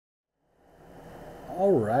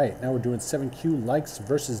All right, now we're doing 7Q likes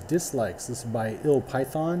versus dislikes. This is by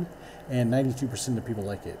Python, and 92% of people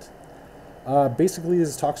like it. Basically,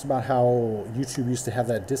 this talks about how YouTube used to have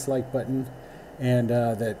that dislike button, and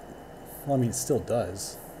that, well, I mean, it still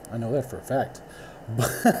does. I know that for a fact.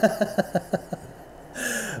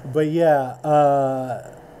 But yeah,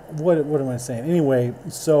 what am I saying? Anyway,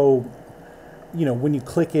 so, you know, when you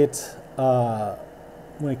click it, it'll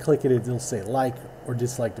say like or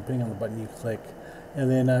dislike depending on the button you click. And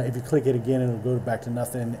then if you click it again, it'll go back to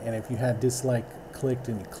nothing. And if you had dislike clicked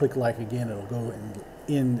and you click like again, it'll go and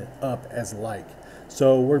end up as like.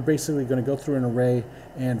 So we're basically going to go through an array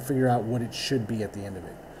and figure out what it should be at the end of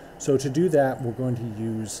it. So to do that, we're going to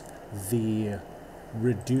use the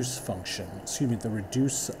reduce function, the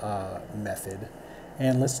reduce method.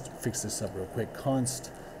 And let's fix this up real quick.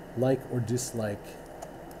 Const like or dislike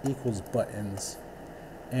equals buttons,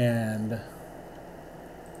 and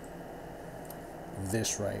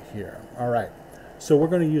this right here. All right, so we're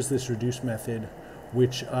going to use this reduce method,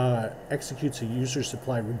 which executes a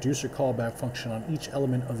user-supplied reducer callback function on each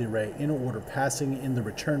element of the array in order, passing in the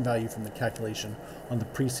return value from the calculation on the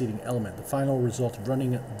preceding element. The final result of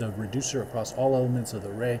running the reducer across all elements of the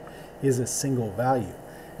array is a single value.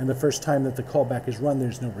 And the first time that the callback is run,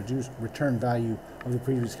 there's no return value of the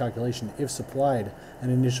previous calculation. If supplied,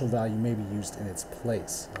 an initial value may be used in its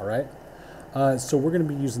place. All right. So we're going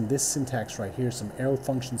to be using this syntax right here, some arrow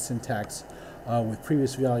function syntax with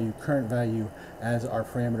previous value, current value as our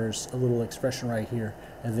parameters, a little expression right here,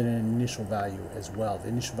 and then an initial value as well. The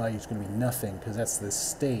initial value is going to be nothing because that's the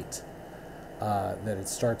state that it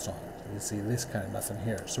starts on. You see this kind of nothing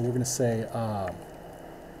here. So we're going to say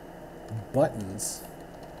buttons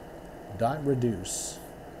dot reduce,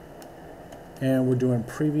 and we're doing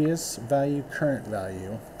previous value, current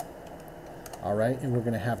value. All right, and we're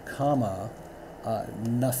going to have comma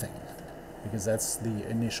nothing, because that's the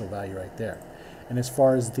initial value right there. And as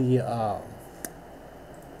far as the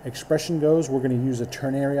expression goes, we're going to use a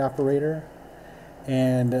ternary operator,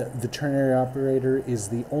 and the ternary operator is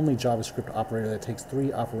the only JavaScript operator that takes three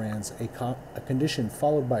operands: a condition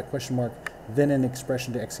followed by a question mark, then an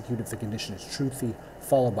expression to execute if the condition is truthy,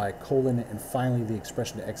 followed by a colon, and finally the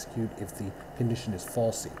expression to execute if the condition is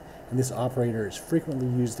falsy. And this operator is frequently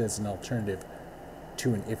used as an alternative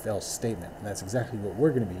to an if-else statement, and that's exactly what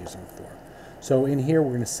we're going to be using it for. So in here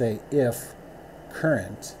we're going to say if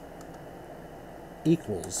current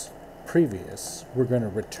equals previous, we're going to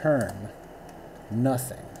return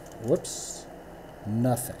nothing. Whoops,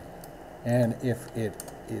 nothing. And if it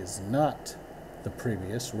is not the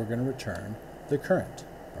previous, we're going to return the current.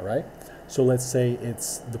 All right, so let's say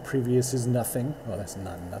it's the previous is nothing. Oh, that's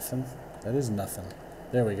not nothing. That is nothing.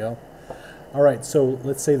 There we go. All right, so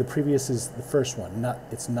let's say the previous is the first one.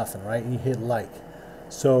 It's nothing, right? And you hit like.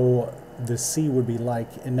 So the C would be like,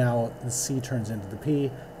 and now the C turns into the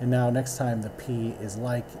P, and now next time the P is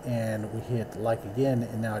like, and we hit like again,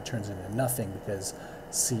 and now it turns into nothing because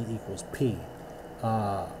C equals P.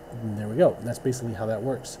 There we go. That's basically how that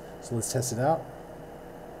works. So let's test it out.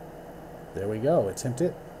 There we go. Attempt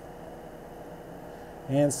it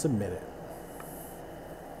and submit it.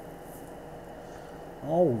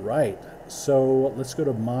 All right, so let's go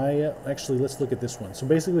to actually let's look at this one. So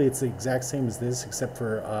basically it's the exact same as this, except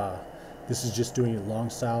for this is just doing it long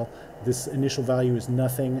style. This initial value is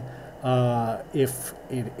nothing. If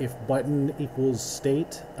button equals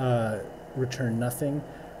state, return nothing,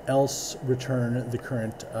 else return the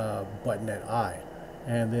current button at I.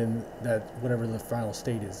 And then that whatever the final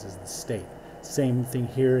state is the state. Same thing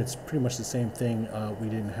here, it's pretty much the same thing. We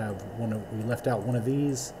didn't have we left out one of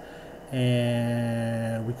these,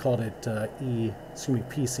 and we called it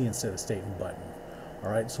PC instead of state and button. All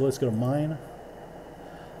right, so let's go to mine.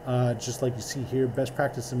 Just like you see here, best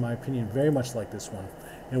practice in my opinion, very much like this one,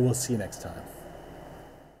 and we'll see you next time.